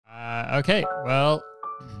Okay, well,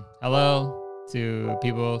 hello to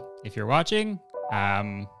people if you're watching.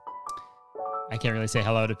 I can't really say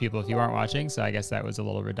hello to people if you aren't watching, so I guess that was a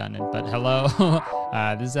little redundant. But hello,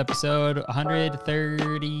 this is episode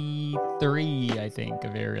 133, I think,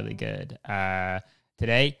 of Very Really Good.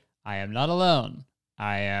 Today, I am not alone.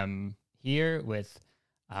 I am here with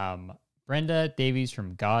Brenda Davies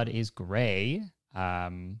from God is Gray.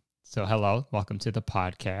 So hello, welcome to the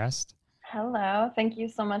podcast. Hello. Thank you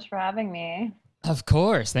so much for having me. Of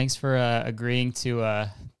course. Thanks for agreeing to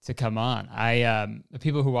come on. The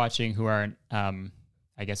people who are watching who aren't, I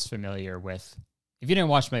guess, familiar with, if you didn't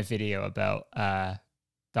watch my video about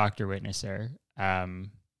Dr. Witnesser,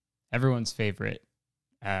 everyone's favorite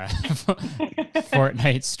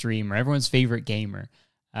Fortnite streamer, everyone's favorite gamer.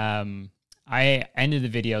 I ended the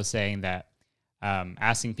video saying that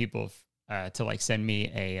asking people to like send me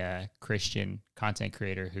a Christian content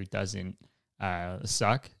creator who doesn't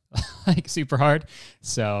suck like super hard.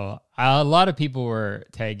 So a lot of people were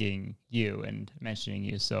tagging you and mentioning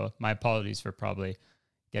you. So my apologies for probably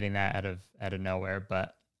getting that out of nowhere.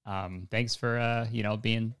 But thanks for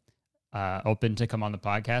being open to come on the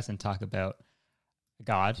podcast and talk about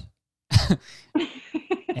God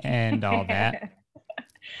and all that.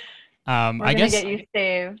 We're gonna get you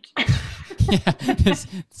saved. Yeah,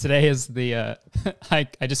 today is the I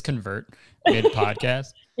just convert mid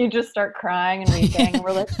podcast. You just start crying and weeping, and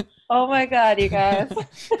we're like, "Oh my god, you guys!"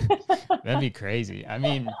 That'd be crazy. I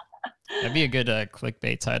mean, that'd be a good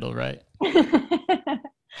clickbait title, right? I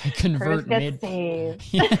convert mid. Saved.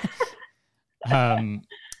 Yeah.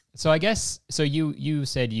 So I guess you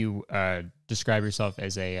said you describe yourself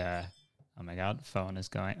as a oh my god, phone is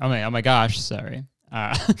going. Oh my gosh, sorry.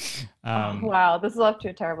 Wow, this is off to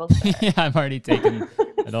a terrible start. Yeah, I'm already taking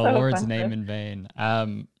the Lord's offensive. name in vain.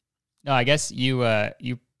 No, I guess you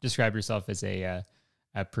describe yourself as a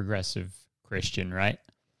progressive Christian, right?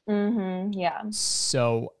 Mm-hmm. Yeah.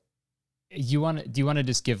 So do you want to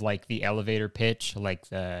just give like the elevator pitch, like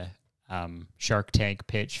the Shark Tank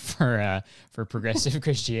pitch for progressive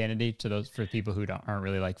Christianity for people who aren't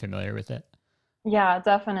really like familiar with it? Yeah,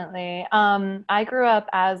 definitely. I grew up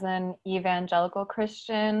as an evangelical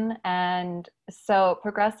Christian, and so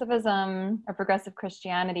progressivism or progressive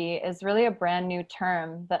Christianity is really a brand new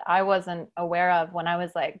term that I wasn't aware of when I was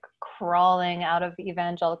like crawling out of the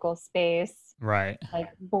evangelical space, Right. like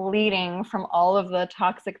bleeding from all of the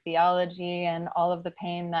toxic theology and all of the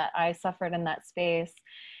pain that I suffered in that space.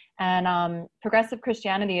 And progressive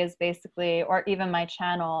Christianity is basically, or even my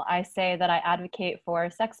channel, I say that I advocate for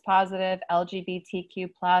sex positive,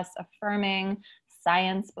 LGBTQ plus, affirming,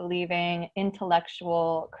 science believing,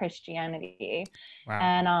 intellectual Christianity. Wow.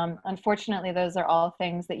 And unfortunately, those are all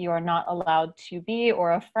things that you are not allowed to be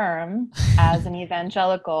or affirm as an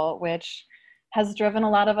evangelical, which has driven a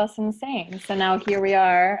lot of us insane. So now here we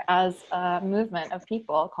are as a movement of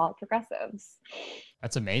people called progressives.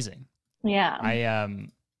 That's amazing. Yeah.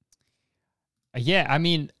 Yeah, I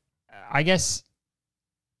mean, I guess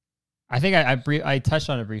I think I touched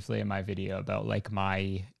on it briefly in my video about like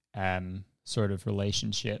my sort of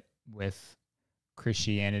relationship with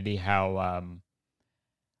Christianity, how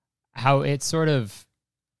it's sort of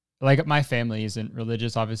like my family isn't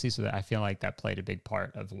religious, obviously, so that I feel like that played a big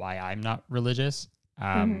part of why I'm not religious.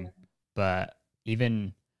 But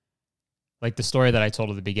even like the story that I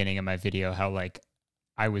told at the beginning of my video, how like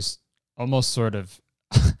I was almost sort of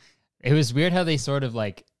it was weird how they sort of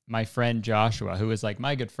like my friend Joshua, who was like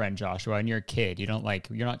my good friend Joshua, and you're a kid, you're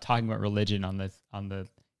not talking about religion on the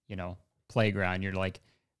playground. You're like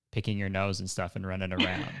picking your nose and stuff and running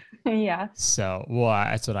around. Yeah. So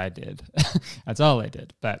that's what I did. That's all I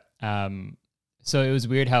did. But so it was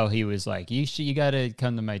weird how he was like, you got to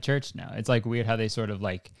come to my church now. It's like weird how they sort of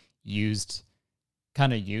like used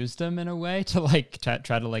them in a way to like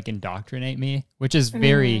try to like indoctrinate me, which is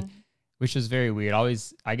very weird.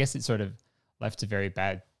 Always, I guess it sort of left a very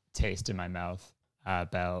bad taste in my mouth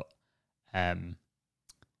about, I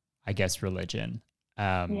guess, religion.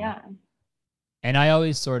 Yeah. And I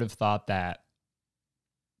always sort of thought that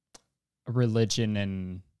religion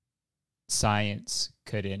and science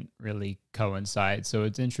couldn't really coincide. So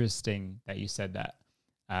it's interesting that you said that,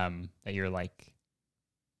 that you're like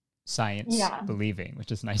science believing,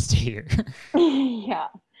 which is nice to hear. Yeah.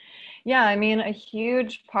 Yeah, I mean, a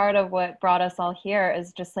huge part of what brought us all here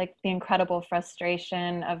is just like the incredible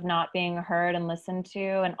frustration of not being heard and listened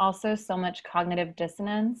to, and also so much cognitive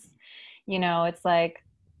dissonance. You know, it's like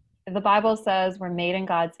the Bible says we're made in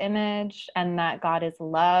God's image and that God is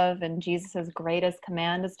love, and Jesus's greatest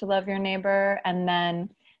command is to love your neighbor. And then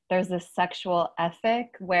there's this sexual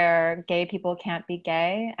ethic where gay people can't be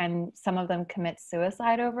gay, and some of them commit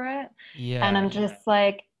suicide over it. And I'm Yeah. just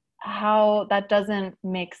like, how that doesn't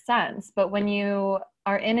make sense. But when you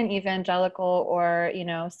are in an evangelical or,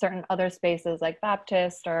 certain other spaces like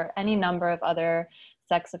Baptist or any number of other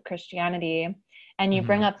sects of Christianity, and you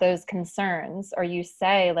bring Hmm. up those concerns, or you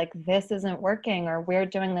say like, this isn't working, or we're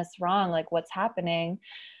doing this wrong, like what's happening,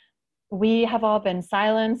 we have all been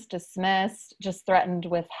silenced, dismissed, just threatened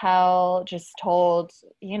with hell, just told,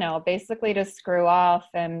 basically to screw off.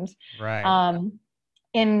 And Right. um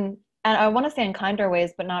in and I want to say in kinder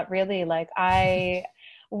ways, but not really. Like, I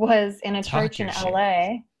was in a Talk church in your shit.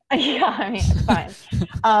 LA. Yeah, I mean, it's fine.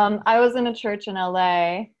 I was in a church in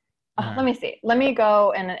LA. Let Uh, me see. Let me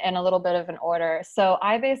go in a little bit of an order. So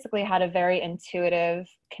I basically had a very intuitive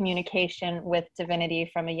communication with divinity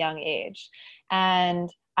from a young age. And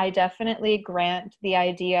I definitely grant the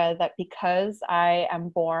idea that because I am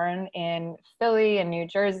born in Philly and New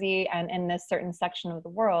Jersey and in this certain section of the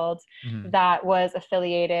world mhm. that was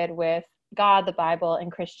affiliated with God, the Bible, and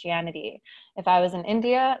Christianity. If I was in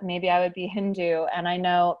India, maybe I would be Hindu. And I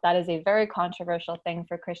know that is a very controversial thing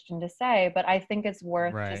for Christian to say, but I think it's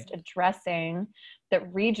worth Right. just addressing that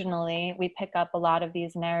regionally we pick up a lot of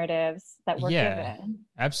these narratives that we're Yeah, given.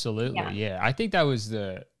 absolutely. Yeah. Yeah. I think that was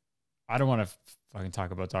I don't want to fucking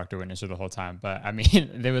talk about Dr. Witnesser the whole time, but I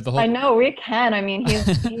mean, they were the I whole, know we can. I mean, he's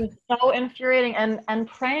so infuriating, and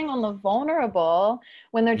preying on the vulnerable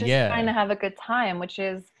when they're just trying yeah, to have a good time, which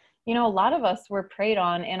is, a lot of us were preyed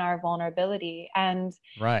on in our vulnerability. And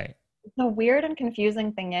right. the weird and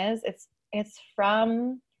confusing thing is it's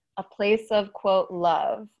from a place of quote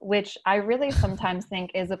love, which I really sometimes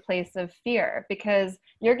think is a place of fear, because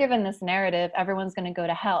you're given this narrative, everyone's going to go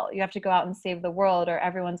to hell, you have to go out and save the world, or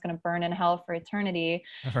everyone's going to burn in hell for eternity.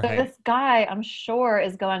 So Right. this guy, I'm sure,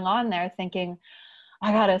 is going on there thinking,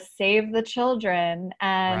 I gotta save the children.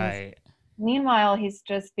 And Right. meanwhile, he's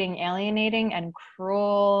just being alienating and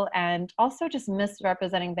cruel, and also just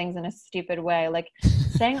misrepresenting things in a stupid way. Like,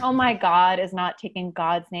 saying, oh my God, is not taking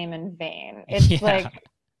God's name in vain. It's Yeah, like,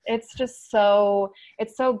 it's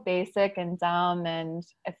so basic and dumb and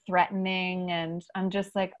threatening. And I'm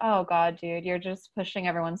just like, oh God, dude, you're just pushing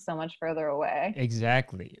everyone so much further away.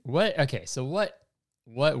 exactly. Okay, so what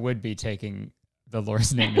would be taking the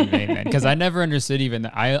Lord's name in vain then? Because I never understood even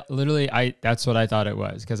that. I that's what I thought it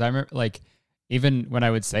was. Because I remember, like, even when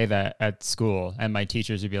I would say that at school, and my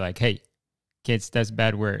teachers would be like, "Hey, kids, that's a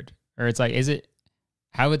bad word," or it's like, "Is it?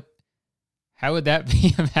 How would how would that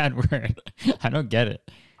be a bad word?" I don't get it.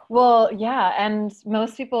 Well, yeah, and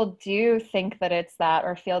most people do think that it's that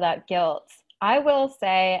or feel that guilt. I will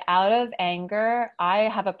say, out of anger, I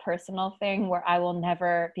have a personal thing where I will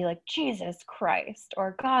never be like, Jesus Christ,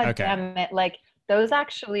 or God Okay, damn it. Like, those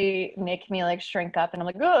actually make me like shrink up, and I'm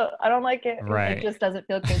like, oh, I don't like it. It right. just doesn't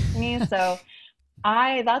feel good to me. So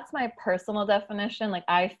that's my personal definition. Like,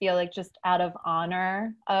 I feel like just out of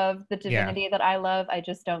honor of the Yeah, divinity that I love, I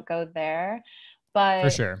just don't go there. for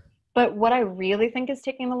But sure. what I really think is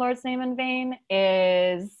taking the Lord's name in vain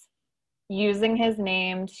is using his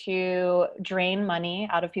name to drain money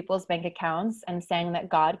out of people's bank accounts and saying that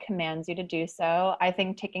God commands you to do so. I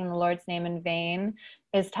think taking the Lord's name in vain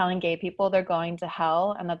is telling gay people they're going to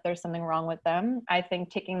hell and that there's something wrong with them. I think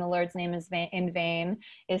taking the Lord's name in vain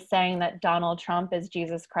is saying that Donald Trump is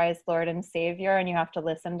Jesus Christ, Lord and Savior, and you have to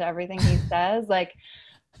listen to everything he says. Like,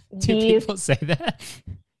 Do these, people say that?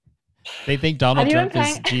 They think have Donald you been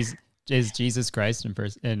Trump paying? is Jesus Christ in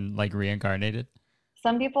person and like reincarnated.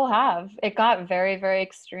 Some people have. It got very, very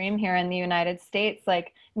extreme here in the United States.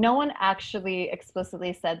 Like, no one actually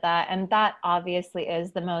explicitly said that. And that obviously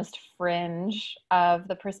is the most fringe of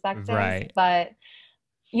the perspectives. Right. But,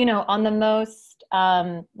 on the most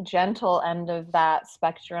gentle end of that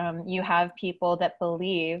spectrum, you have people that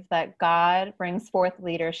believe that God brings forth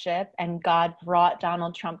leadership and God brought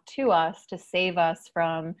Donald Trump to us to save us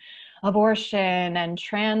from abortion and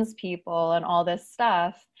trans people and all this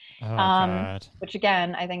stuff. Oh God. Which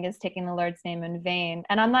again, I think is taking the Lord's name in vain.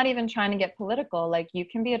 And I'm not even trying to get political. Like, you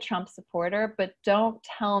can be a Trump supporter, but don't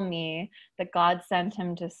tell me that God sent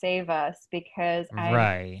him to save us, because I'm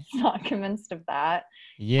Right. not convinced of that.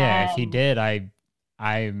 Yeah, if he And did,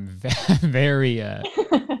 I'm very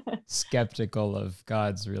skeptical of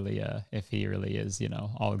God's really if he really is,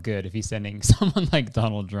 all good if he's sending someone like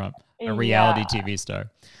Donald Trump, a yeah, reality TV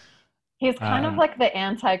star. He's kind of Um, like the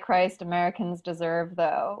Antichrist Americans deserve,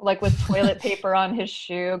 though. Like with toilet paper on his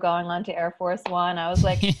shoe going onto Air Force One. I was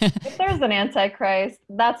like, if there's an Antichrist,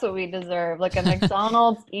 that's what we deserve. Like a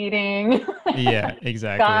McDonald's eating yeah,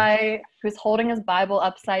 exactly. guy who's holding his Bible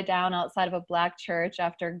upside down outside of a black church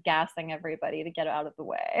after gassing everybody to get out of the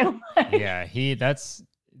way. Like, Yeah,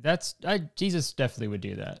 Jesus definitely would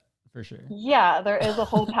do that for sure. yeah, there is a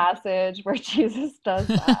whole passage where Jesus does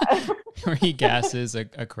that. Where he gasses a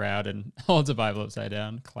crowd and holds a Bible upside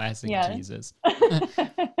down. Classic Yeah. Jesus.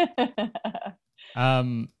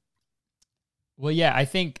 um, well, yeah, I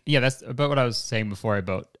think that's about what I was saying before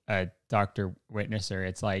about Dr. Witnesser.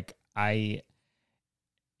 It's like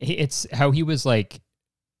it's how he was like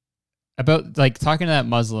about like talking to that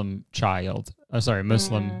Muslim child. Oh, sorry,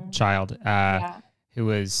 Muslim Mm, child. yeah. Who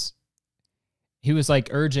was he was like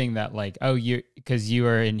urging that like, oh, you because you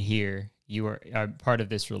are in here, you are part of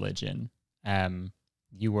this religion. Um,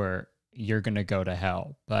 you're gonna go to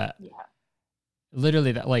hell, but Yeah.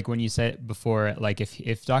 literally that like when you said before, like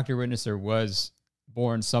if Dr. Witnesser was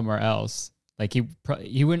born somewhere else, like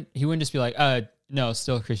he wouldn't just be like, no,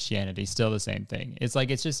 still Christianity, still the same thing. It's like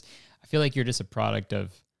it's just I feel like you're just a product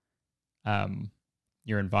of um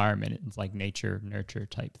your environment. It's like nature nurture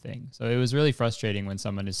type thing. So it was really frustrating when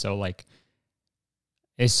someone is so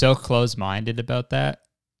close minded about that.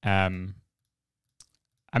 Um,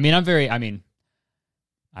 I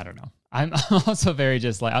don't know. I'm also very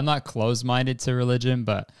just like I'm not close minded to religion,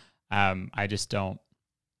 but I just don't.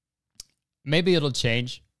 Maybe it'll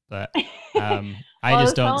change, but I Well, I just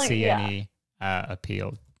was don't telling, see yeah. any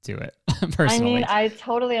appeal to it I mean, personally. I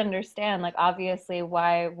totally understand. Like, obviously,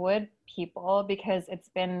 why would people? Because it's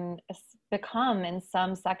become in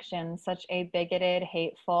some sections such a bigoted,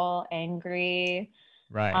 hateful, angry,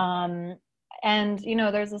 Right. um, and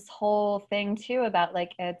there's this whole thing too about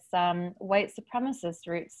like it's white supremacist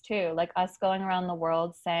roots too, like us going around the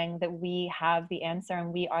world saying that we have the answer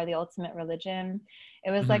and we are the ultimate religion.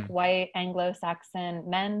 It was like Hmm. white Anglo-Saxon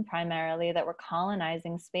men primarily that were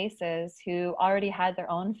colonizing spaces who already had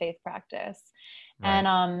their own faith practice. And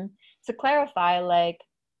Right. to clarify, like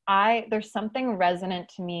there's something resonant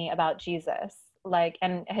to me about Jesus. Like,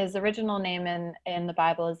 and his original name in the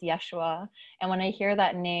Bible is Yeshua. And when I hear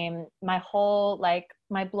that name, my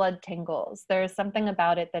blood tingles. There's something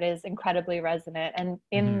about it that is incredibly resonant. And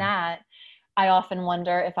in Hmm. that, I often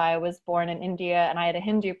wonder if I was born in India and I had a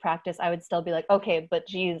Hindu practice, I would still be like, okay, but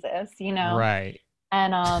Jesus. Right.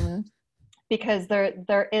 And because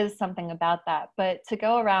there is something about that. But to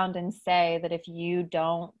go around and say that if you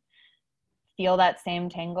don't feel that same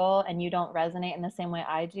tingle and you don't resonate in the same way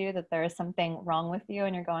I do, that there is something wrong with you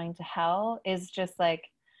and you're going to hell, is just like,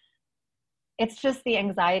 it's just the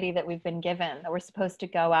anxiety that we've been given, that we're supposed to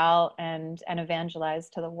go out and evangelize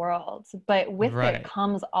to the world. But with it Right.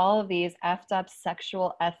 comes all of these effed up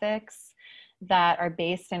sexual ethics that are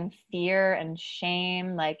based in fear and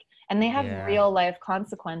shame, like, and they have Yeah. real life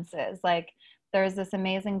consequences. Like, there's this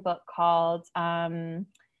amazing book called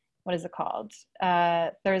what is it called?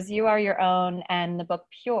 There's You Are Your Own and the book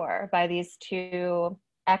Pure by these two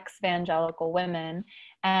ex-evangelical women.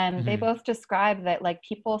 And they Hmm. both describe that like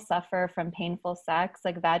people suffer from painful sex,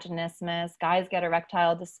 like vaginismus, guys get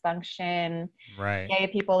erectile dysfunction, Right. gay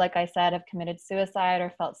people, like I said, have committed suicide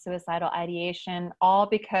or felt suicidal ideation, all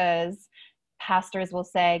because pastors will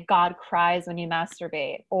say God cries when you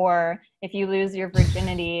masturbate, or if you lose your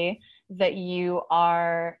virginity, that you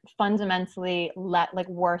are fundamentally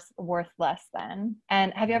worthless then.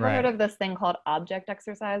 And have you ever heard Right. of this thing called object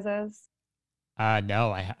exercises?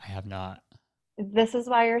 No, I have not. This is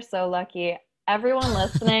why you're so lucky. Everyone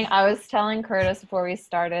listening, I was telling Curtis before we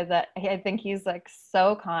started that I think he's like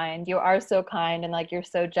so kind. You are so kind and like you're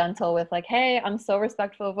so gentle with like, hey, I'm so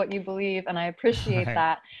respectful of what you believe and I appreciate Right.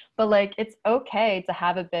 that. But like it's okay to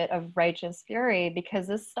have a bit of righteous fury because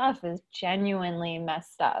this stuff is genuinely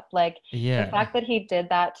messed up. Like the Yeah. fact that he did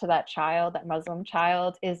that to that child, that Muslim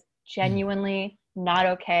child, is genuinely not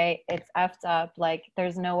okay. It's effed up. Like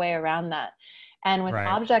there's no way around that. And with Right.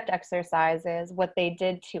 object exercises, what they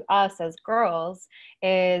did to us as girls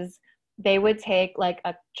is they would take like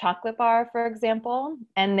a chocolate bar, for example,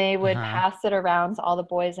 and they would Uh-huh. pass it around to all the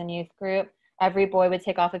boys in youth group. Every boy would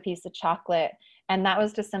take off a piece of chocolate, and that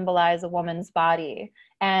was to symbolize a woman's body.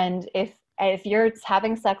 And if you're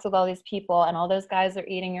having sex with all these people and all those guys are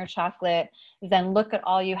eating your chocolate, then look at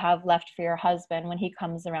all you have left for your husband when he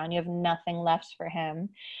comes around. You have nothing left for him.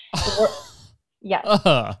 Or, yes,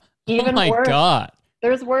 Ugh. Oh even my worse God.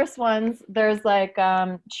 There's worse ones. There's like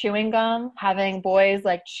chewing gum, having boys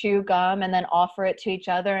like chew gum and then offer it to each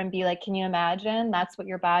other and be like, can you imagine? That's what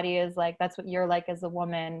your body is like. That's what you're like as a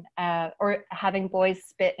woman. Or having boys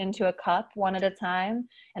spit into a cup one at a time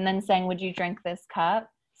and then saying, would you drink this cup?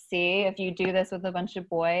 See, if you do this with a bunch of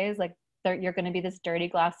boys, like you're going to be this dirty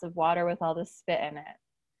glass of water with all this spit in it.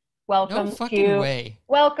 No Welcome fucking to way.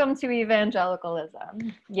 welcome to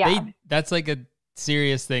evangelicalism. Yeah. That's like a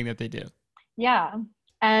serious thing that they do. Yeah.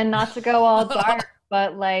 And not to go all dark,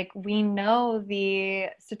 but like we know the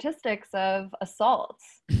statistics of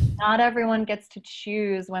assaults. Not everyone gets to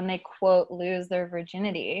choose when they quote lose their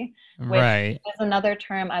virginity, which Right. is another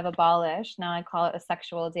term I've abolished. Now I call it a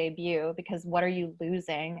sexual debut because what are you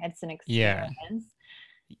losing? It's an Yeah. experience.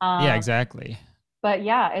 Yeah, Um, exactly. but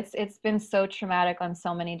yeah, it's been so traumatic on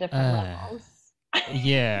so many different Uh, levels.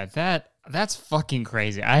 yeah, that's fucking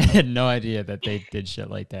crazy. I had no idea that they did shit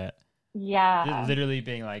like that. Yeah. Literally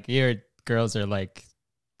being like, here, girls are like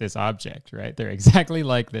this object, right? They're exactly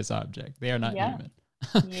like this object. They are not Yeah. human.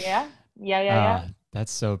 Yeah. Yeah. Yeah.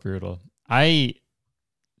 That's so brutal.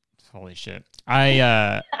 Holy shit.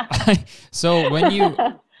 So when you,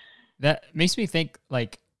 Yeah. that makes me think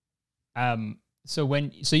like,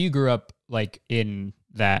 so you grew up like in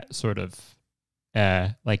that sort of,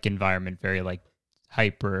 like environment, very like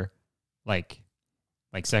hyper, like,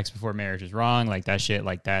 sex before marriage is wrong, like that shit,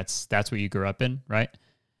 like that's what you grew up in, right?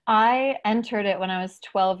 I entered it when I was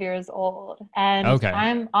 12 years old. And Okay.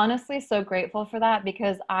 I'm honestly so grateful for that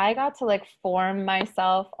because I got to like form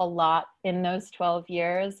myself a lot in those 12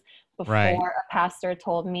 years Right. before a pastor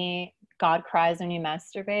told me God cries when you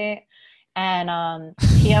masturbate. And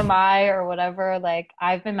TMI or whatever, like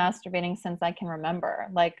I've been masturbating since I can remember,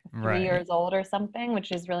 like 3 years Right. old or something,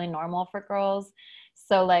 which is really normal for girls.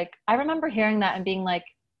 So like I remember hearing that and being like,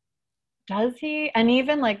 does he? And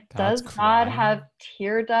even like, God's does God have crying.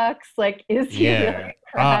 tear ducts? Like, is he Yeah. really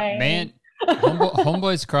crying? Man,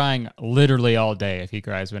 homeboy's crying literally all day if he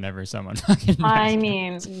cries whenever someone fucking I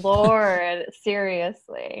mean, masturbates. Lord,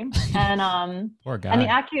 seriously. Poor And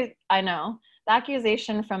guy. I know the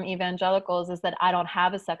accusation from evangelicals is that I don't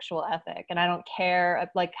have a sexual ethic and I don't care,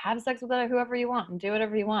 like have sex with whoever you want and do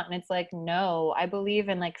whatever you want. And it's like, no, I believe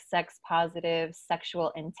in like sex positive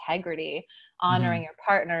sexual integrity, honoring Hmm. your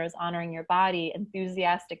partners, honoring your body,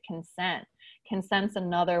 enthusiastic consent. Consent's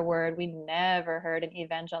another word we never heard in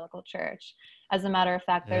evangelical church. As a matter of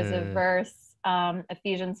fact, there's a Uh, verse,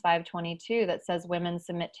 Ephesians 5:22, that says, "Women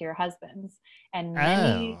submit to your husbands." And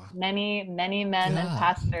many, oh many, many men and God.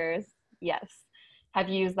 pastors, yes, have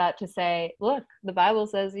used that to say, "Look, the Bible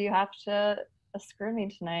says you have to screw me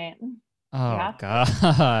tonight. You Oh have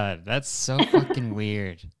God. That's so fucking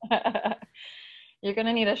weird. to." You're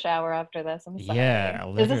gonna need a shower after this. I'm sorry. Yeah,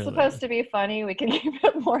 Is this supposed literally. to be funny? We can keep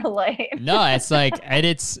it more light. No, it's like, and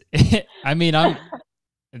it's, I mean,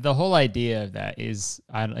 the whole idea of that is,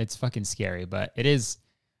 it's fucking scary, but it is,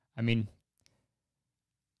 I mean,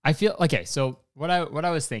 I feel, okay, so what I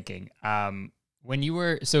was thinking, when you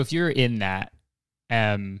were, so if you're in that,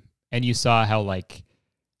 and you saw how like,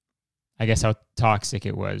 I guess how toxic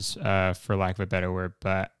it was, for lack of a better word,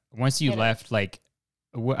 but once you It is. left, like,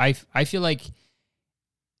 I feel like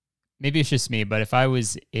maybe it's just me, but if I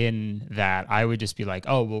was in that, I would just be like,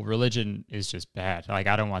 oh, well, religion is just bad. Like,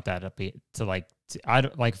 I don't want that I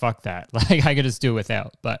don't like, fuck that. Like, I could just do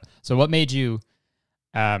without. But so what made you,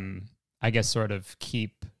 I guess, sort of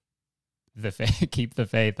keep the faith, keep the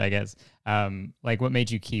faith, I guess. Like, what made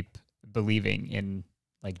you keep believing in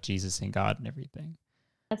like Jesus and God and everything?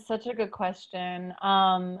 That's such a good question.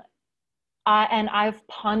 And I've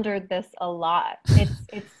pondered this a lot.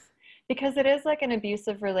 It's because it is like an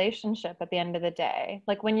abusive relationship at the end of the day.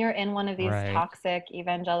 Like when you're in one of these Right. toxic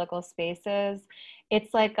evangelical spaces,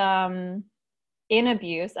 it's like in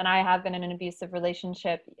abuse, and I have been in an abusive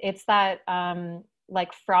relationship. It's that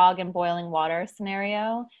like frog in boiling water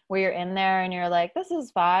scenario where you're in there and you're like, this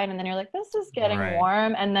is fine, and then you're like, this is getting Right.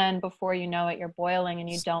 warm, and then before you know it, you're boiling and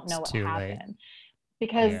you don't know It's what too late. happened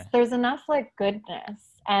because Yeah. there's enough like goodness.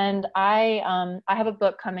 And I have a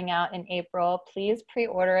book coming out in April. Please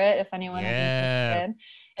pre-order it if anyone is Yeah. interested.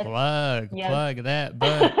 It's yes. Plug that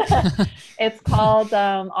book. It's called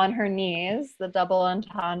On Her Knees. The double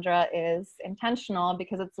entendre is intentional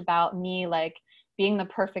because it's about me like being the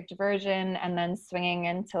perfect version and then swinging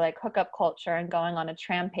into like hookup culture and going on a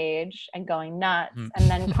trampage and going nuts Mm. and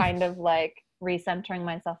then kind of like recentering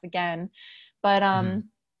myself again. But Mhm.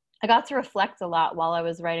 I got to reflect a lot while I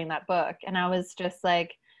was writing that book. And I was just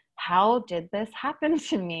like, how did this happen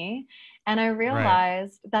to me? And I Right.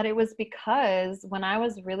 realized that it was because when I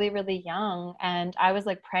was really, really young and I was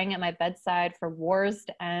like praying at my bedside for wars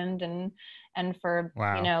to end and for, you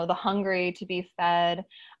Wow. know, the hungry to be fed,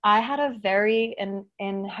 I had a very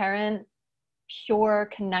inherent pure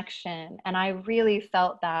connection, and I really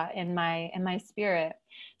felt that in my spirit.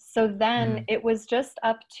 So then Mm. it was just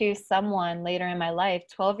up to someone later in my life,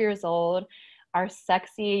 12 years old, our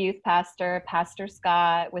sexy youth pastor, Pastor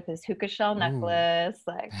Scott, with his hookah shell Ooh. necklace,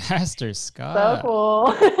 like Pastor so Scott.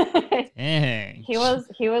 cool. Dang. He was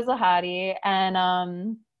a hottie, and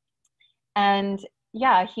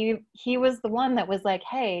yeah, he was the one that was like,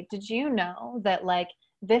 hey, did you know that like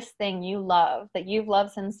this thing you love, that you've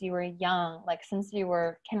loved since you were young, like since you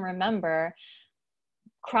were can remember,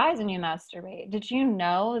 cries when you masturbate? Did you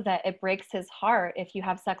know that it breaks his heart if you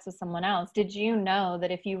have sex with someone else? Did you know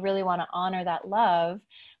that if you really want to honor that love,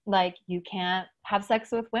 like you can't have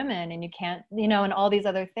sex with women and you can't, you know, and all these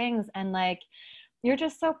other things, and like you're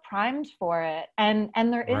just so primed for it. And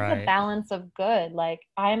there is a Right. balance of good. Like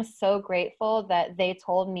I am so grateful that they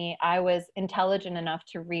told me I was intelligent enough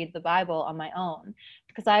to read the Bible on my own,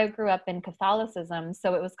 because I grew up in Catholicism,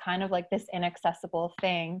 so it was kind of like this inaccessible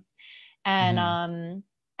thing. and Mm. um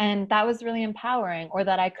and that was really empowering, or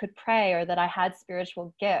that I could pray, or that I had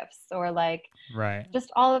spiritual gifts, or like Right.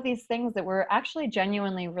 just all of these things that were actually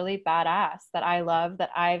genuinely really badass that I love, that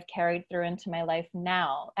I've carried through into my life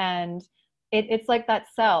now. And it's like that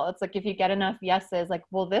cell. It's like if you get enough yeses, like,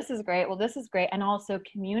 well, this is great. Well, this is great. And also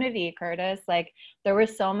community, Curtis. Like there were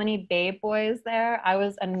so many babe boys there. I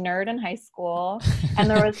was a nerd in high school, and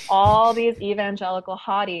there was all these evangelical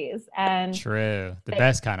hotties. And True. The they,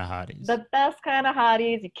 best kind of hotties. the best kind of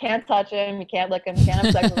hotties. You can't touch them, you can't lick them, you can't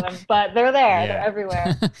have sex with them, but they're there, they're Yeah.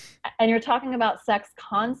 everywhere. And you're talking about sex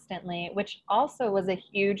constantly, which also was a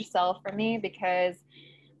huge sell for me, because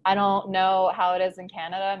I don't know how it is in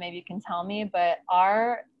Canada, maybe you can tell me, but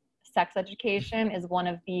our sex education is one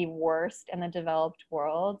of the worst in the developed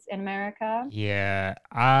worlds in America. Yeah.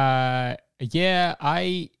 Yeah,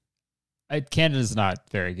 Canada's not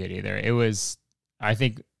very good either. It was, I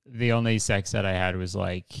think the only sex that I had was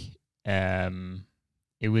like, um,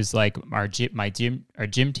 it was like our gym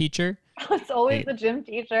teacher. It's always They, the gym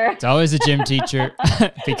teacher. it's always a gym teacher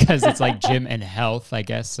because it's like gym and health, I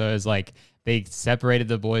guess. So it's like they separated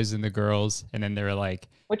the boys and the girls, and then they were like,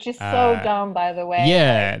 Which is so uh, dumb, by the way. Like,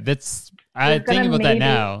 yeah, that's, I you're think gonna about that maybe,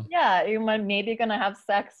 now. yeah, you might maybe gonna have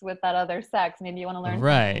sex with that other sex. Maybe you want to learn something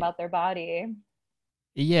Right. about their body.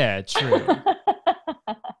 Yeah, true.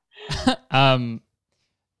 um,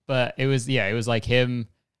 but it was, yeah, it was like him.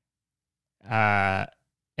 Uh,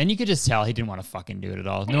 and you could just tell he didn't want to fucking do it at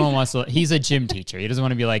all. No one wants to. He's a gym teacher. He doesn't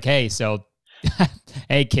want to be like, hey, so,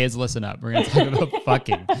 hey kids, listen up. We're gonna talk about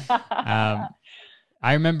fucking.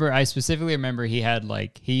 I specifically remember he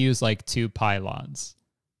used like two pylons,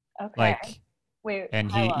 Okay. like, Wait,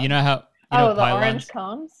 and you know pylons. how Oh, the orange pylons.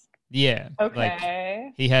 cones? Yeah, like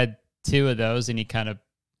Okay. he had two of those, and he kind of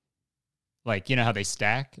like how they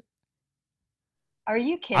stack. Are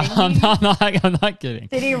you kidding I'm me? not, I'm not kidding.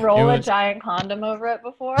 Did he It roll a was, giant condom over it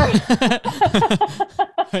before?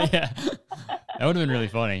 yeah, that would have been really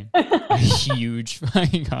funny. A huge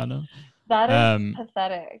fucking condom. That is Um,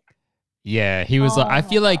 pathetic. yeah, he was like, Oh I my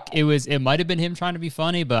feel like God. it might have been him trying to be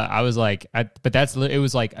funny, but I was like, it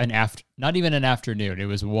was like not even an afternoon. It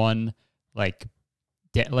was one, like,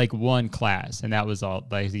 like one class, and that was all,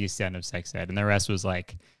 like, the extent of sex ed. And the rest was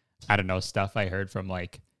like, I don't know, stuff I heard from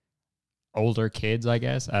like older kids, I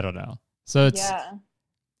guess. I don't know. So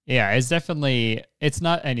Yeah. it's definitely, it's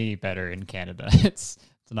not any better in Canada.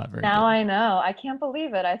 It's not very Now good. I know. I can't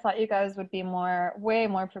believe it. I thought you guys would be way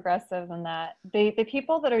more progressive than that. The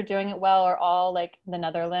people that are doing it well are all like the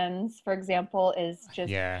Netherlands, for example, is just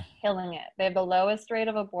Yeah. killing it. They have the lowest rate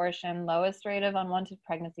of abortion, lowest rate of unwanted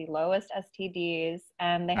pregnancy, lowest STDs,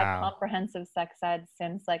 and they have Wow. comprehensive sex ed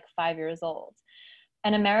since like 5 years old.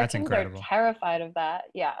 And That's Americans are incredible. terrified of that.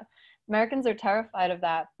 Yeah. Americans are terrified of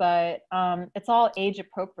that, but it's all age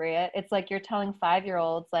appropriate. It's like you're telling 5 year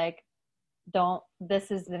olds, like, don't, this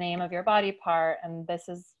is the name of your body part, and this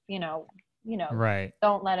is, Right.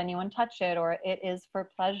 don't let anyone touch it, or it is for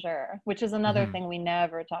pleasure, which is another Hmm. thing we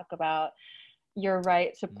never talk about. Your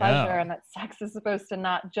right to pleasure, No. and that sex is supposed to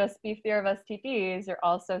not just be fear of STDs. You're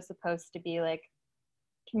also supposed to be like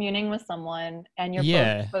communing with someone, and you're both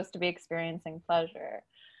Yeah. supposed to be experiencing pleasure.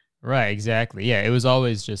 Right. Exactly. Yeah. It was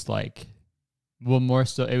always just like, well, more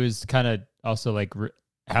so, it was kind of also like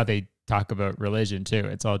how they talk about religion too.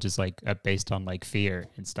 It's all just like based on like fear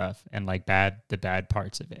and stuff, and like the bad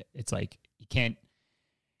parts of it. It's like you can't,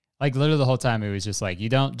 like, literally the whole time it was just like,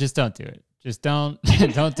 just don't do it. Just don't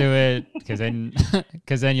don't do it, because then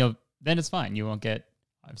because then then it's fine. You won't get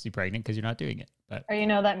obviously pregnant because you're not doing it. But Or you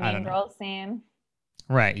know that I Mean don't know. Girls scene?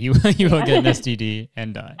 Right. You you will get an STD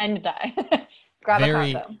and die. And die. Grab a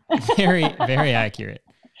Very, condom. very accurate.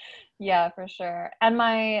 Yeah, for sure. And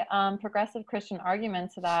my progressive Christian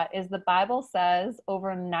argument to that is the Bible says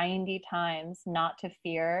over 90 times not to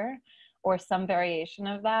fear, or some variation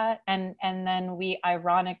of that. And then we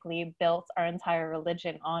ironically built our entire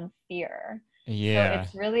religion on fear. So Yeah.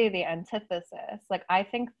 it's really the antithesis. Like, I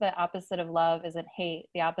think the opposite of love isn't hate.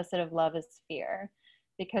 The opposite of love is fear,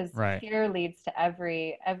 because Right. fear leads to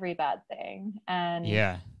every bad thing.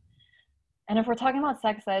 Yeah. And if we're talking about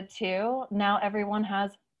sex ed too, now everyone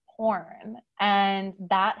has porn, and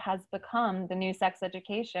that has become the new sex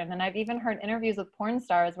education. And I've even heard interviews with porn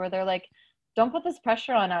stars where they're like, don't put this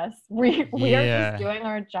pressure on us. We are just Yeah. doing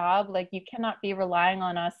our job. Like, you cannot be relying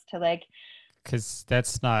on us to like, Because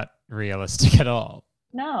that's not realistic at all.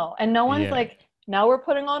 no. And no one's Yeah. like, now we're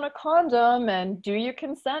putting on a condom and do you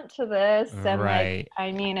consent to this? And like, Right.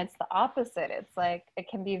 I mean, it's the opposite. It's like, it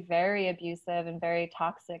can be very abusive and very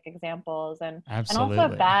toxic examples, and also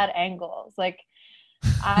Absolutely. bad angles. Like,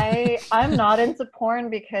 I'm not into porn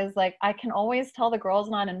because like I can always tell the girl's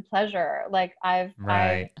not in pleasure. Like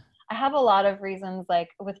Right. I have a lot of reasons, like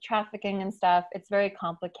with trafficking and stuff, it's very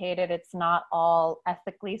complicated. It's not all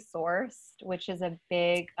ethically sourced, which is a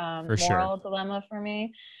big For sure. moral dilemma for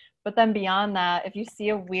me. But then beyond that, if you see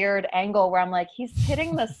a weird angle where I'm like, he's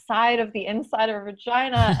hitting the side of the inside of her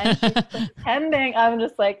vagina and she's pretending, I'm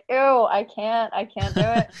just like, ew, I can't do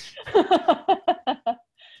it.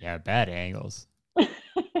 Yeah, bad angles.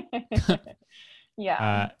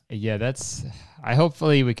 Yeah. Yeah, that's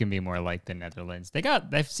hopefully we can be more like the Netherlands. They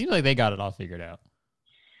seem like they got it all figured out.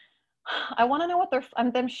 I want to know what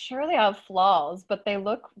I'm sure they have flaws, but they're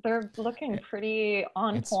looking pretty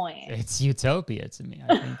on point. It's utopia to me,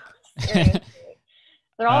 I think. Seriously.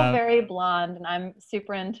 They're all very blonde, and I'm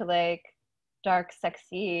super into like dark,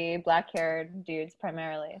 sexy, black-haired dudes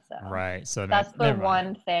primarily. So right. So that's the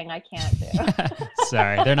one thing I can't do.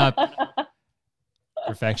 Sorry, they're not.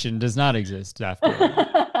 Perfection does not exist after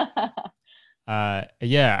all.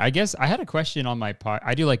 Yeah, I guess I had a question on my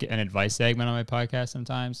I do like an advice segment on my podcast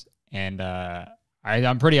sometimes, and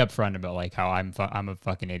I'm pretty upfront about like how I'm a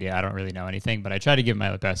fucking idiot. I don't really know anything, but I try to give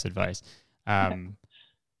my best advice.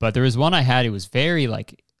 But there was one I had. It was very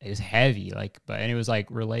like, it was heavy, like, and it was like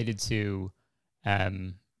related to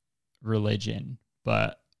religion,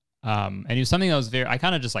 but and it was something that was very. I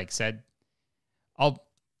kind of just like said, I'll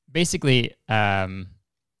basically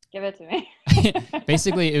give it to me.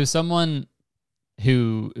 Basically, it was someone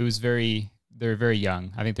who they're very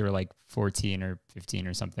young. I think they were like 14 or 15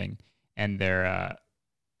 or something, and they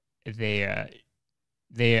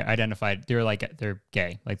identified they're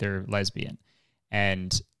gay, like they're lesbian,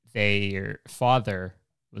 and their father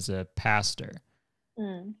was a pastor,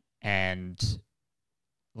 and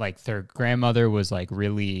like their grandmother was like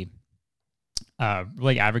really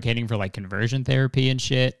like advocating for like conversion therapy and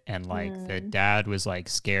shit, and like the dad was like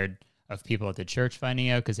scared of people at the church finding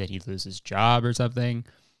out because he'd lose his job or something,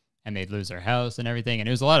 and they'd lose their house and everything, and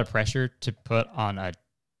it was a lot of pressure to put on a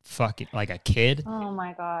fucking like a kid. Oh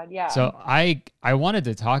my god, yeah. So I wanted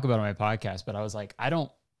to talk about it on my podcast, but I was like, I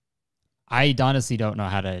honestly don't know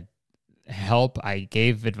how to help. I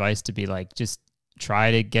gave advice to be like, just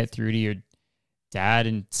try to get through to your dad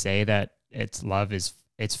and say that it's love is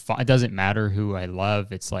it's fun. It doesn't matter who I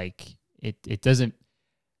love. It's like it doesn't.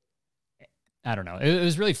 I don't know. It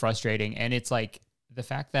was really frustrating, and it's like the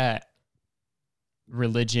fact that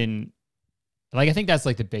religion, like I think that's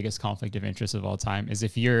like the biggest conflict of interest of all time, is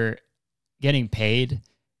if you're getting paid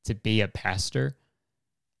to be a pastor,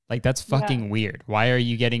 like that's fucking weird. Why are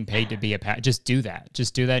you getting paid to be a pastor? Just do that.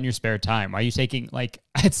 Just do that in your spare time. Why are you taking like?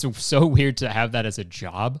 It's so weird to have that as a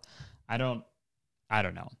job. I don't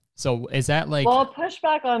know. So is that like? Well, push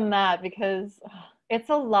back on that because it's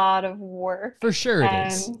a lot of work. For sure it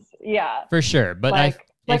is. Yeah. For sure. But like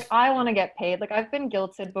I want to get paid. Like I've been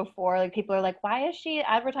guilted before. Like people are like, why is she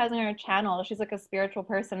advertising her channel? She's like a spiritual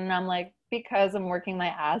person. And I'm like, because I'm working my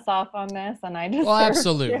ass off on this and I just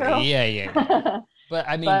absolutely. Yeah. But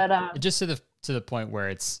I mean, just to the point where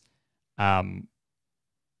it's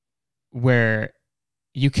where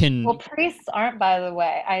you can. Well, priests aren't, by the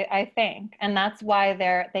way, I think, and that's why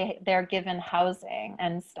they're given housing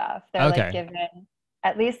and stuff. They're like given,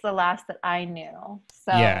 at least the last that I knew.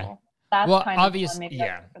 So yeah, that's kind obviously, of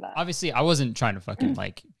yeah. Obviously, I wasn't trying to fucking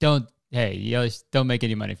like don't make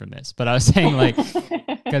any money from this, but I was saying like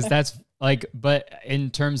because that's like, but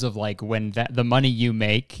in terms of like when the money you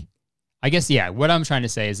make. I guess, yeah, what I'm trying to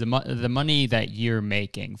say is the money that you're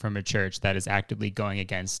making from a church that is actively going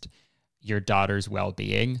against your daughter's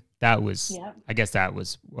well-being, That was, Yeah. I guess that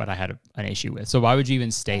was what I had an issue with. So why would you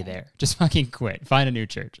even stay there? Just fucking quit. Find a new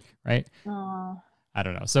church, right? I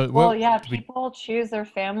don't know. So Well, yeah, people choose their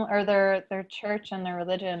family or their church and their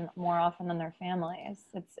religion more often than their families.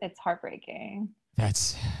 It's heartbreaking.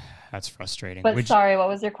 that's frustrating. But sorry, what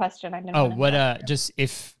was your question? I didn't want to what just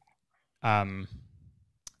if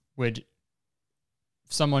would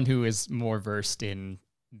someone who is more versed in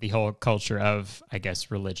the whole culture of, I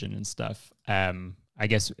guess, religion and stuff, I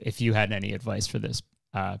guess if you had any advice for this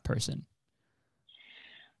person.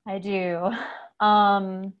 I do.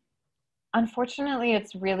 Unfortunately,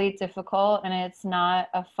 it's really difficult and it's not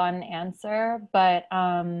a fun answer, but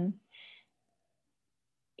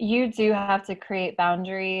you do have to create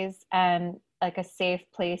boundaries and like a safe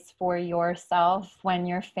place for yourself when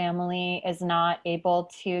your family is not able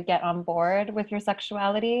to get on board with your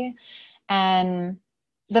sexuality. And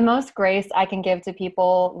the most grace I can give to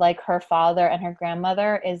people like her father and her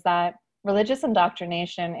grandmother is that religious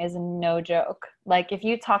indoctrination is no joke. Like if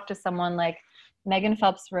you talk to someone like Megan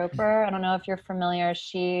Phelps Roper, I don't know if you're familiar,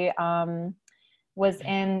 she was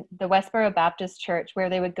in the Westboro Baptist Church where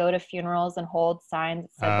they would go to funerals and hold signs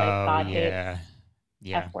that said like God hates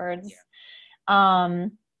F words.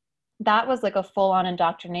 That was like a full-on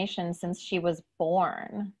indoctrination since she was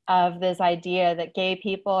born of this idea that gay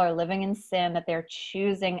people are living in sin, that they're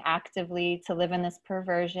choosing actively to live in this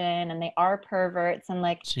perversion and they are perverts. And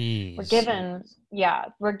like we're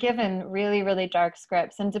given really, really dark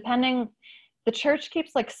scripts. And the church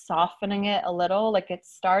keeps like softening it a little. Like it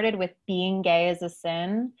started with being gay as a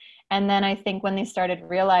sin. And then I think when they started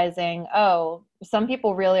realizing, oh, some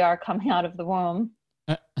people really are coming out of the womb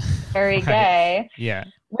very right. Gay. Yeah.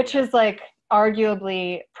 Which is like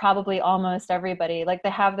arguably probably almost everybody. Like they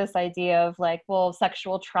have this idea of like, well,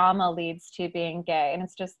 sexual trauma leads to being gay. And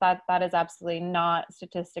it's just that is absolutely not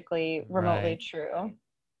statistically remotely true.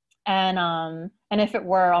 And if it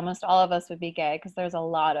were, almost all of us would be gay because there's a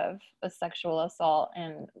lot of sexual assault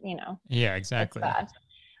and, yeah, exactly. It's bad.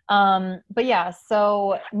 But yeah,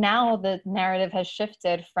 so now the narrative has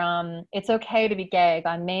shifted from it's okay to be gay,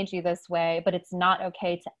 God made you this way, but it's not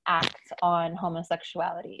okay to act on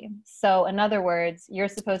homosexuality. So in other words, you're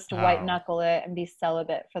supposed to white knuckle it and be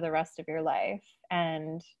celibate for the rest of your life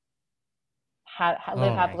and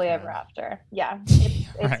live happily ever after. Yeah,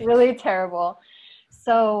 it's really terrible.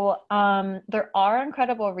 So there are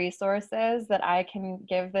incredible resources that I can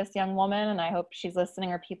give this young woman, and I hope she's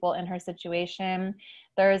listening, or people in her situation.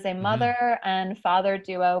 There is a mother and father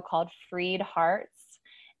duo called Freed Hearts.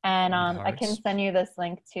 And I can send you this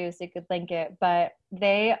link too, so you could link it. But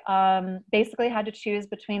they basically had to choose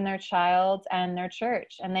between their child and their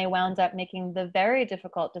church. And they wound up making the very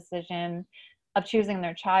difficult decision of choosing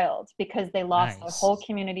their child because they lost their whole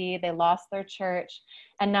community, they lost their church,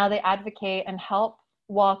 and now they advocate and help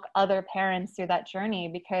walk other parents through that journey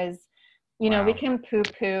because we can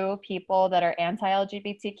poo-poo people that are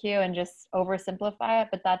anti-LGBTQ and just oversimplify it,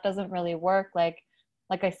 but that doesn't really work. Like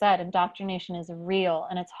I said, indoctrination is real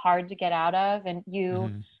and it's hard to get out of, and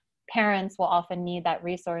parents will often need that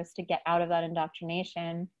resource to get out of that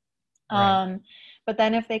indoctrination. But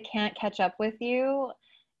then if they can't catch up with you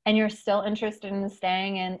and you're still interested in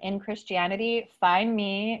staying in Christianity, find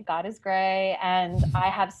me, God is Gray, and I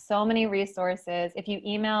have so many resources. If you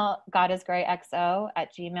email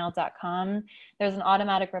godisgrayxo@gmail.com, there's an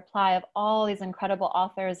automatic reply of all these incredible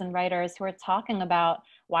authors and writers who are talking about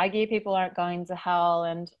why gay people aren't going to hell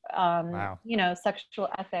and, sexual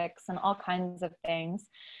ethics and all kinds of things.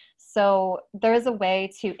 So there is a way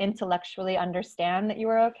to intellectually understand that you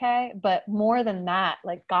are okay, but more than that,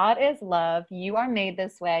 like God is love. You are made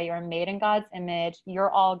this way. You are made in God's image.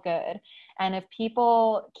 You're all good. And if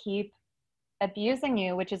people keep abusing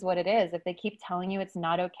you, which is what it is, if they keep telling you it's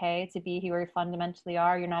not okay to be who you fundamentally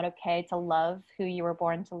are, you're not okay to love who you were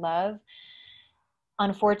born to love,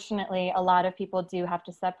 unfortunately, a lot of people do have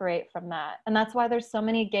to separate from that. And that's why there's so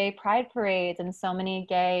many gay pride parades and so many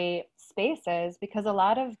gay spaces, because a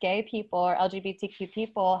lot of gay people or LGBTQ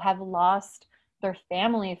people have lost their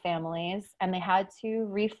families and they had to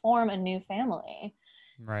reform a new family.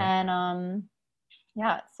 Right. And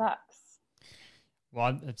it sucks.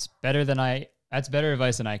 Well, that's better advice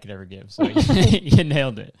than I could ever give. So you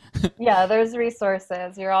nailed it. Yeah, there's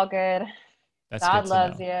resources. You're all good. That's God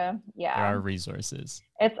loves you. Yeah. There are resources.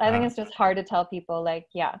 I think it's just hard to tell people, like,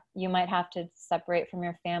 yeah, you might have to separate from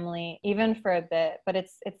your family even for a bit, but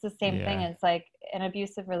it's the same thing. It's like an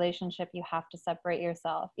abusive relationship. You have to separate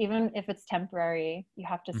yourself. Even if it's temporary, you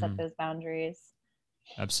have to set those boundaries.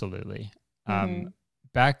 Absolutely.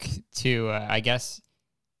 Back to,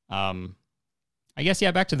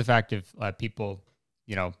 back to the fact of people,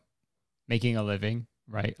 making a living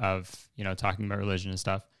right? Of, you know, talking about religion and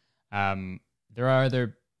stuff. There are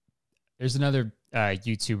there's another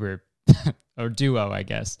YouTuber or duo, I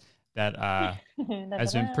guess, that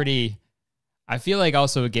has been pretty, I feel like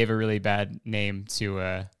also gave a really bad name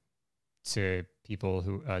to people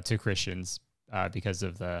who to Christians because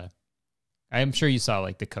of the, I'm sure you saw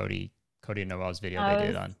like the Cody and Noel's video they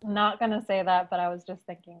did on. Not gonna say that, but I was just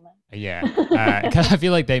thinking that. Yeah, 'cause I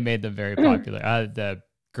feel like they made them very popular. The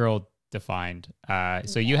girl defined.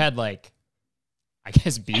 So you had like, I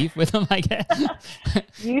guess, beef with them. I guess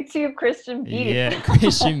YouTube Christian beef. Yeah,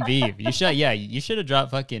 Christian beef. You should have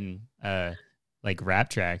dropped fucking like rap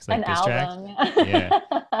tracks, like diss tracks. Yeah,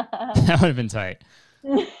 that would have been tight.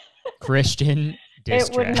 Christian diss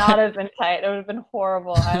It would not have been tight. It would have been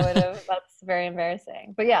horrible. I would have. That's very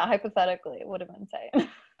embarrassing. But yeah, hypothetically, it would have been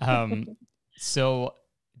tight. So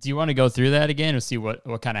do you want to go through that again or see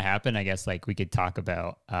what kind of happened? I guess like we could talk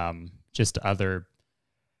about just other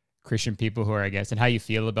Christian people who are, I guess, and how you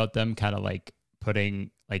feel about them kind of like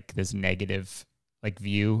putting like this negative like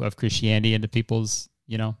view of Christianity into people's,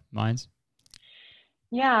 you know, minds.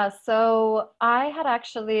 Yeah, so I had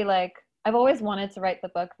actually like I've always wanted to write the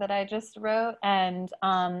book that I just wrote, and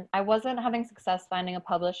I wasn't having success finding a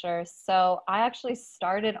publisher. So I actually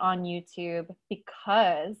started on YouTube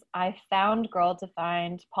because I found Girl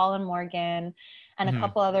Defined, Paul and Morgan, and a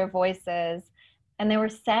couple other voices, and they were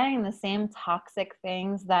saying the same toxic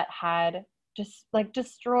things that had just like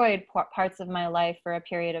destroyed parts of my life for a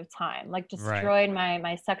period of time, like destroyed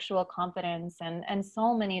my sexual confidence and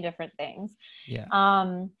so many different things. Yeah.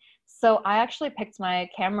 So I actually picked my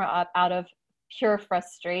camera up out of pure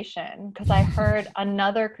frustration because I heard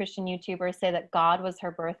another Christian YouTuber say that God was her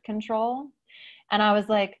birth control. And I was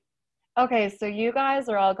like, okay, so you guys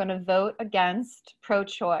are all going to vote against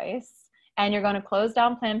pro-choice and you're going to close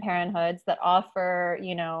down Planned Parenthoods that offer,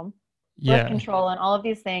 you know, birth control and all of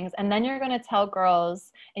these things. And then you're going to tell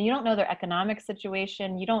girls, and you don't know their economic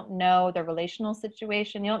situation, you don't know their relational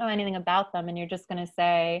situation, you don't know anything about them. And you're just going to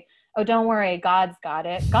say, oh, don't worry, God's got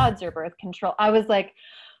it. God's your birth control. I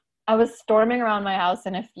was storming around my house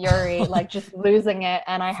in a fury, like just losing it.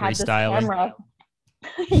 And I had this camera.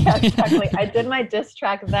 Yeah, exactly. I did my diss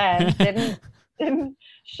track then, didn't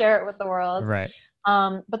share it with the world. Right.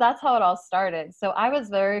 But that's how it all started. So I was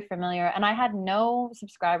very familiar, and I had no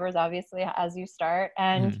subscribers, obviously, as you start.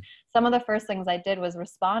 And some of the first things I did was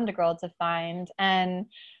respond to Girl Defined. And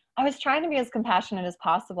I was trying to be as compassionate as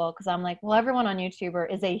possible because I'm like, well, everyone on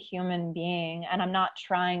YouTube is a human being, and I'm not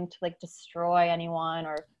trying to like destroy anyone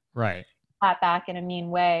or clap back in a mean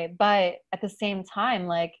way. But at the same time,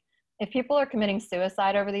 like if people are committing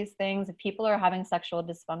suicide over these things, if people are having sexual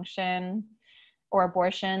dysfunction or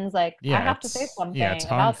abortions, like I have to say something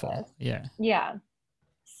about this. Yeah.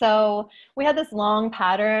 So we had this long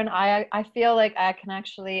pattern. I feel like I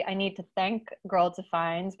need to thank Girl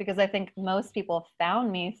Defined because I think most people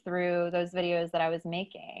found me through those videos that I was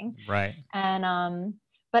making. Right. And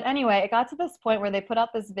but anyway, it got to this point where they put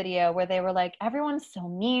out this video where they were like, everyone's so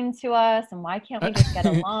mean to us and why can't we just get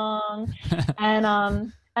along?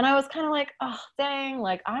 And I was kind of like, oh, dang,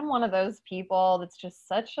 like I'm one of those people that's just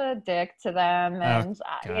such a dick to them. And,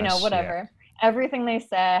 you know, whatever. Yeah. Everything they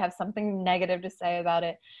say, I have something negative to say about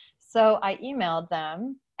it. So I emailed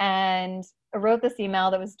them and I wrote this email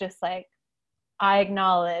that was just like, I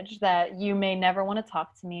acknowledge that you may never want to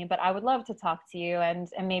talk to me, but I would love to talk to you. And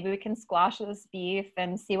maybe we can squash this beef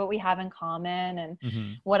and see what we have in common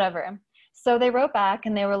and whatever. So they wrote back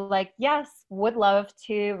and they were like, yes, would love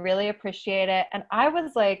to, really appreciate it. And I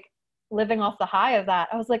was like living off the high of that.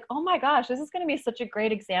 I was like, oh my gosh, this is going to be such a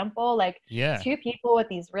great example. Like two people with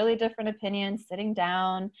these really different opinions sitting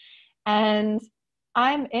down, and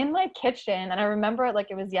I'm in my kitchen and I remember it like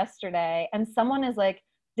it was yesterday. And someone is like,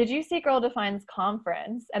 did you see Girl Defined's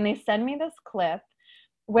conference? And they send me this clip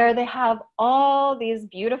where they have all these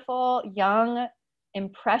beautiful, young,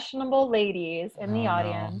 impressionable ladies in the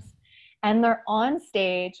audience. And they're on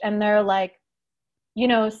stage and they're like, you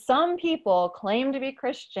know, some people claim to be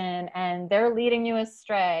Christian and they're leading you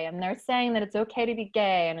astray and they're saying that it's okay to be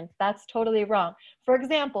gay and that's totally wrong. For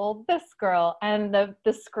example, this girl, and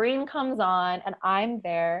the screen comes on and I'm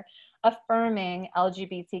there affirming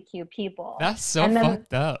LGBTQ people. That's so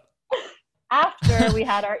fucked up. After we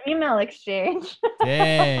had our email exchange.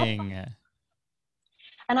 Dang.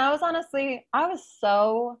 And I was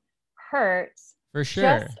so hurt. For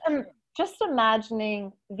sure. Just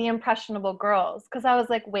imagining the impressionable girls, because I was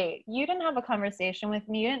like, wait, you didn't have a conversation with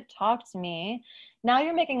me, you didn't talk to me, now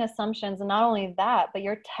you're making assumptions, and not only that, but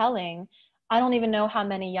you're telling, I don't even know how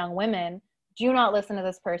many young women, do not listen to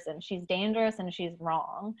this person, she's dangerous and she's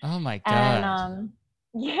wrong. Oh my God. And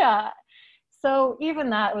yeah, So even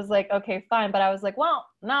that was like, okay, fine. But I was like, well,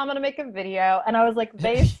 now I'm going to make a video. And I was like,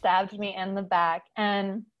 they stabbed me in the back.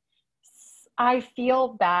 And I feel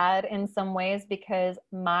bad in some ways because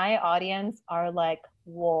my audience are like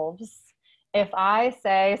wolves. If I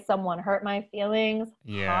say someone hurt my feelings,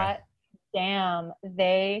 Yeah. hot damn,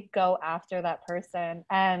 they go after that person.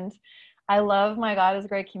 And I love my God is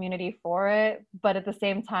Great community for it. But at the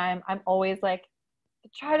same time, I'm always like,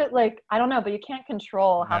 try to like, I don't know, but you can't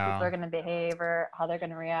control how people are No. going to behave or how they're going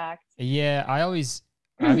to react. Yeah,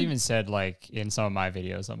 I've even said like in some of my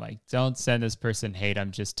videos, I'm like, don't send this person hate.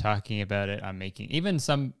 I'm just talking about it. I'm making even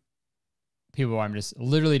some people I'm just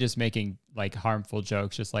literally just making like harmful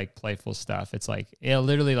jokes, just like playful stuff. It's like, yeah,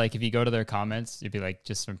 literally like if you go to their comments, it'd be like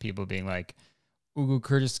just from people being like, ooh,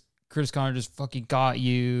 Curtis Connor just fucking got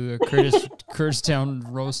you. Or Curtis Town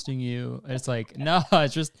roasting you. It's like, no,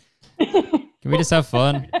 it's just, can we just have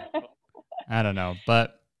fun? I don't know.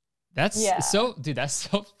 But that's Yeah. so, dude, that's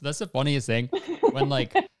the funniest thing when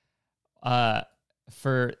like,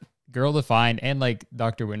 for Girl Defined and like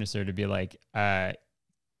Dr. Winchester to be like,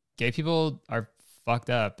 gay people are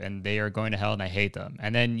fucked up and they are going to hell and I hate them.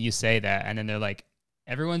 And then you say that and then they're like,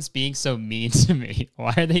 everyone's being so mean to me.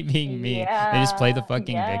 Why are they being mean? They just play the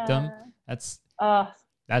fucking victim. That's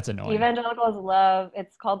annoying. Evangelicals love,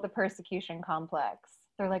 it's called the persecution complex.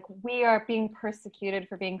 They're like, we are being persecuted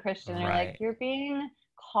for being Christian. And you're like, you're being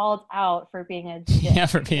called out for being a dick. Yeah,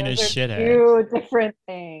 for being a shithead. Two different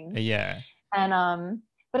things. Yeah. And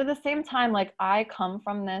but at the same time, like I come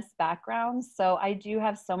from this background, so I do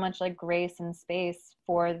have so much like grace and space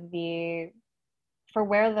for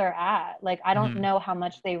where they're at. Like I don't know how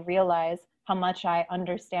much they realize how much I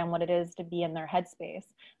understand what it is to be in their headspace.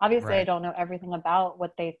 Obviously, I don't know everything about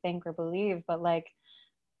what they think or believe, but like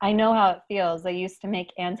I know how it feels. I used to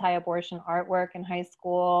make anti-abortion artwork in high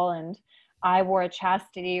school, and I wore a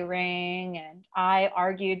chastity ring, and I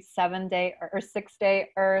argued 7-day or 6-day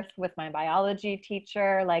Earth with my biology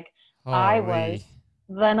teacher. Like Holy. I was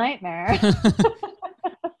the nightmare.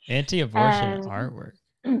 Anti-abortion artwork.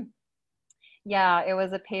 Yeah, it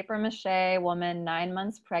was a paper mache woman 9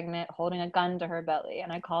 months pregnant holding a gun to her belly,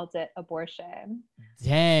 and I called it abortion.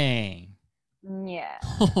 Dang. Yeah.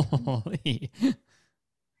 Holy.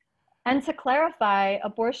 And to clarify,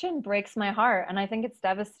 abortion breaks my heart, and I think it's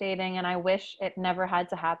devastating, and I wish it never had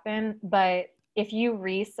to happen. But if you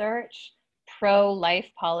research pro-life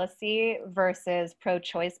policy versus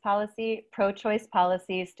pro-choice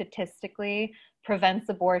policy statistically prevents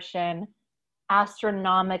abortion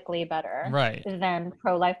astronomically better than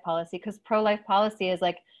pro-life policy, because pro-life policy is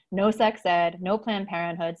like no sex ed, no Planned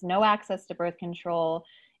Parenthoods, no access to birth control.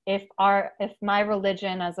 If my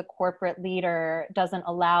religion as a corporate leader doesn't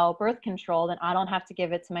allow birth control, then I don't have to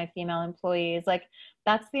give it to my female employees. Like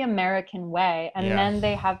that's the American way. And then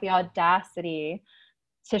they have the audacity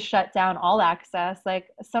to shut down all access. Like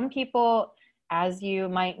some people, as you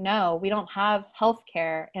might know, we don't have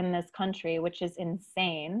healthcare in this country, which is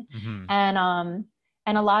insane.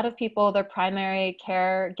 And a lot of people, their primary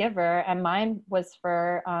caregiver, and mine was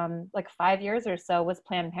for like 5 years or so, was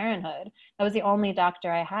Planned Parenthood. That was the only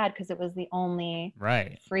doctor I had because it was the only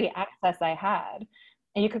free access I had.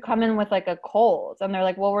 And you could come in with like a cold, and they're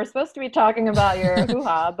like, "Well, we're supposed to be talking about your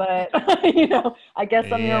hoo-ha, but I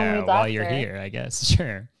guess I'm your only doctor." While you're here, I guess,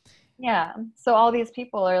 sure. Yeah. So all these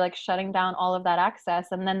people are like shutting down all of that access,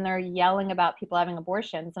 and then they're yelling about people having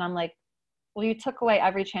abortions. And I'm like, well, you took away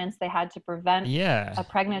every chance they had to prevent a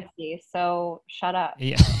pregnancy. So shut up.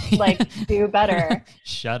 Yeah. Like, do better.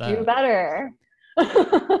 Shut up. Do better.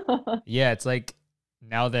 Yeah. It's like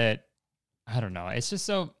now that, I don't know, it's just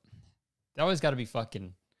so, they always got to be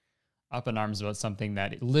fucking up in arms about something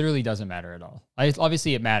that it literally doesn't matter at all.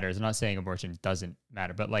 Obviously it matters. I'm not saying abortion doesn't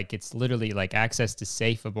matter, but like it's literally like access to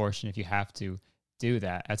safe abortion. If you have to do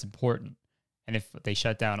that, that's important. And if they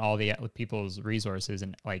shut down all the people's resources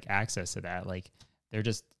and like access to that, like they're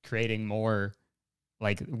just creating more,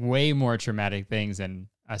 like way more traumatic things than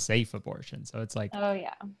a safe abortion. So it's like, oh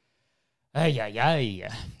yeah.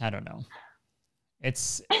 Yeah. I don't know.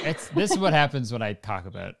 It's this is what happens when I talk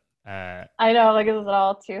about I know, like, is it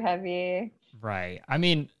all too heavy? Right. I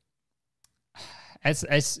mean,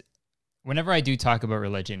 as whenever I do talk about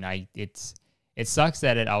religion, it sucks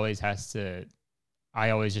that it always has to.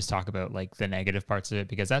 I always just talk about like the negative parts of it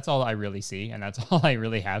because that's all I really see, and that's all I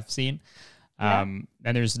really have seen. Yeah. And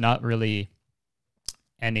there's not really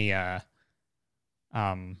any.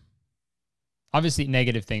 Obviously,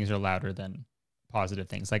 negative things are louder than positive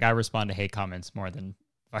things. Like I respond to hate comments more than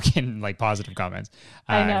fucking like positive comments.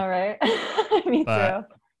 I know, right? Me too.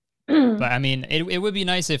 But I mean, it would be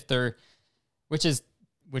nice if there, which is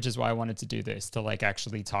why I wanted to do this, to like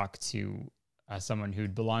actually talk to someone who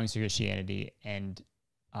belongs to Christianity and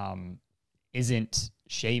isn't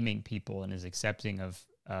shaming people and is accepting of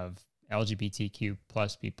LGBTQ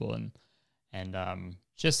plus people and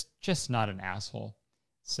just not an asshole.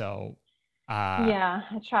 So yeah,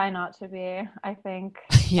 I try not to be, I think.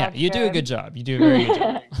 yeah, you do a good job. You do a very good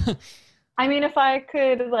job. I mean, if I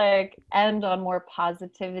could like end on more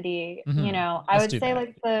positivity, you know, I Let's would do say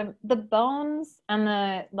that. like the bones and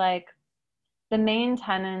the like the main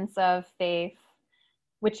tenets of faith,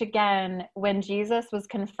 which again, when Jesus was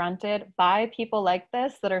confronted by people like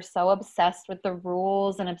this that are so obsessed with the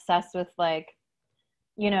rules and obsessed with like,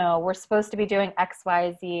 you know, we're supposed to be doing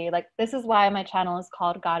XYZ. Like, this is why my channel is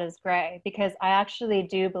called God is Gray, because I actually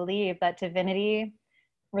do believe that divinity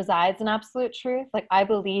resides in absolute truth. Like, I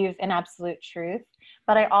believe in absolute truth,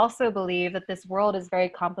 but I also believe that this world is very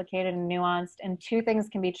complicated and nuanced, and two things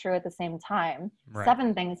can be true at the same time. Right.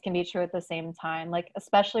 Seven things can be true at the same time. Like,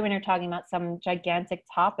 especially when you're talking about some gigantic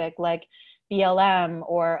topic like BLM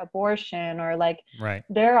or abortion, or like, Right.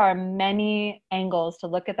 there are many angles to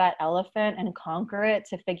look at that elephant and conquer it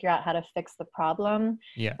to figure out how to fix the problem.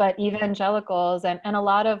 Yeah. But evangelicals and a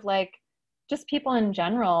lot of like just people in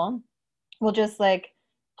general will just like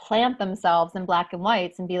plant themselves in black and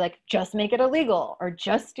whites and be like, just make it illegal or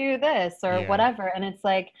just do this or whatever. And it's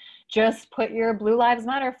like, just put your Blue Lives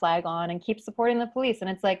Matter flag on and keep supporting the police. And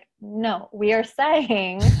it's like, no, we are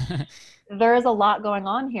saying there is a lot going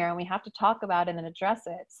on here and we have to talk about it and address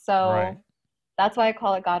it. So that's why I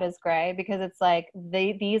call it God is Gray, because it's like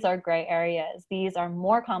these are gray areas. These are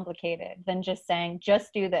more complicated than just saying,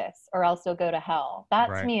 just do this or else you'll go to hell. That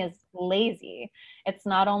to me is lazy. It's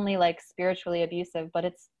not only like spiritually abusive, but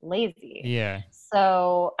it's lazy. Yeah.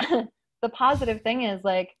 So the positive thing is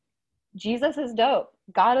like, Jesus is dope.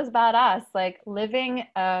 God is badass. Like, living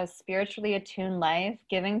a spiritually attuned life,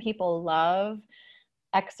 giving people love,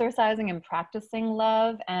 exercising and practicing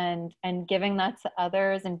love, and giving that to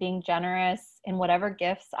others, and being generous in whatever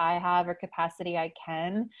gifts I have or capacity I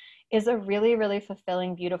can, is a really, really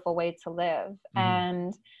fulfilling, beautiful way to live.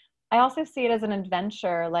 And I also see it as an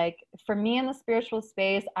adventure. Like, for me in the spiritual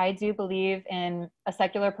space, I do believe in, a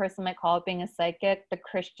secular person might call it being a psychic. The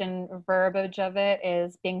Christian verbiage of it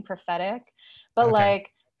is being prophetic. But like,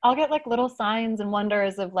 I'll get like little signs and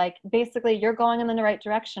wonders of like, basically, you're going in the right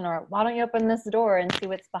direction, or why don't you open this door and see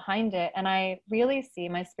what's behind it? And I really see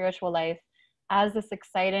my spiritual life as this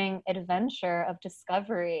exciting adventure of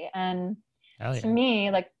discovery. And to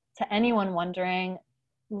me, like, to anyone wondering,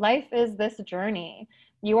 life is this journey.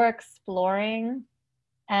 You are exploring.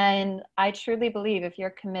 And I truly believe if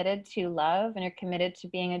you're committed to love and you're committed to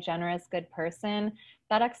being a generous, good person,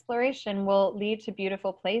 that exploration will lead to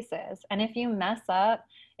beautiful places. And if you mess up,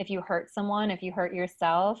 if you hurt someone, if you hurt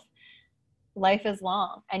yourself, life is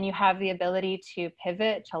long and you have the ability to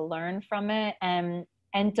pivot, to learn from it, and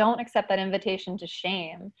don't accept that invitation to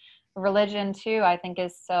shame. Religion too, I think,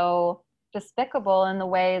 is so despicable in the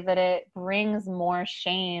way that it brings more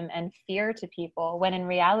shame and fear to people, when in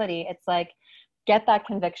reality it's like, get that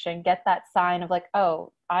conviction, get that sign of like,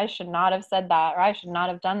 oh, I should not have said that, or I should not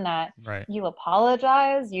have done that. You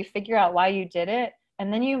apologize, you figure out why you did it,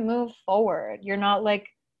 and then you move forward. You're not like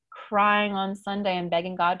crying on Sunday and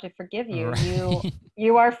begging God to forgive you.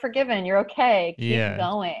 You are forgiven. You're okay. Keep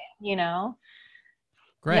going, you know?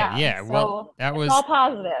 Great. Yeah. So well, that was all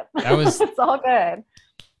positive. That was it's all good.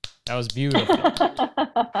 That was beautiful. You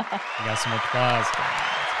got some applause.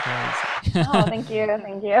 That's crazy. Oh, thank you.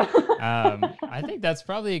 Thank you. I think that's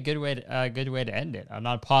probably a good way to end it. On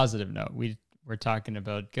a positive note, we're talking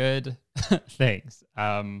about good things.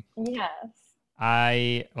 Yes.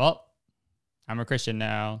 I'm a Christian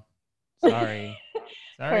now. Sorry,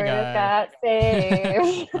 Curtis guys. got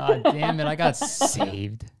saved. Oh, damn it! I got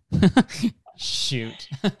saved. Shoot.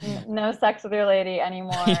 No sex with your lady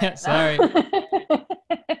anymore. Yeah, sorry.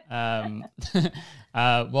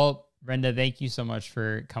 Well, Brenda, thank you so much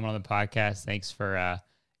for coming on the podcast. Thanks for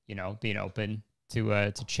being open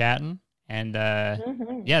to chatting. And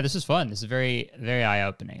yeah, this is fun. This is very, very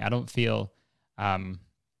eye-opening. I don't feel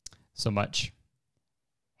so much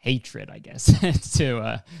hatred, I guess,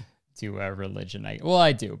 to religion.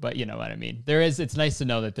 I do, but you know what I mean. It's nice to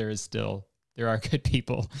know that there are good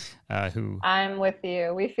people who... I'm with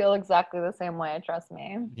you. We feel exactly the same way. Trust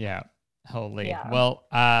me. Yeah. Holy. Yeah. Well,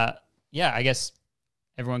 I guess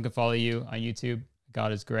everyone can follow you on YouTube.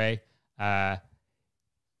 God is Gray.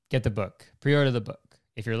 Get the book. Pre-order the book.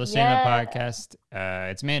 If you're listening to the podcast,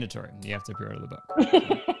 it's mandatory. You have to pre-order the book.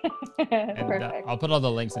 And Perfect. I'll put all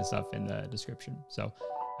the links and stuff in the description. So,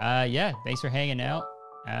 thanks for hanging out.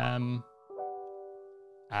 I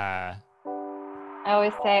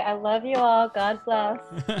always say, I love you all. God bless.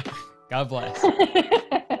 God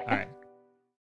bless.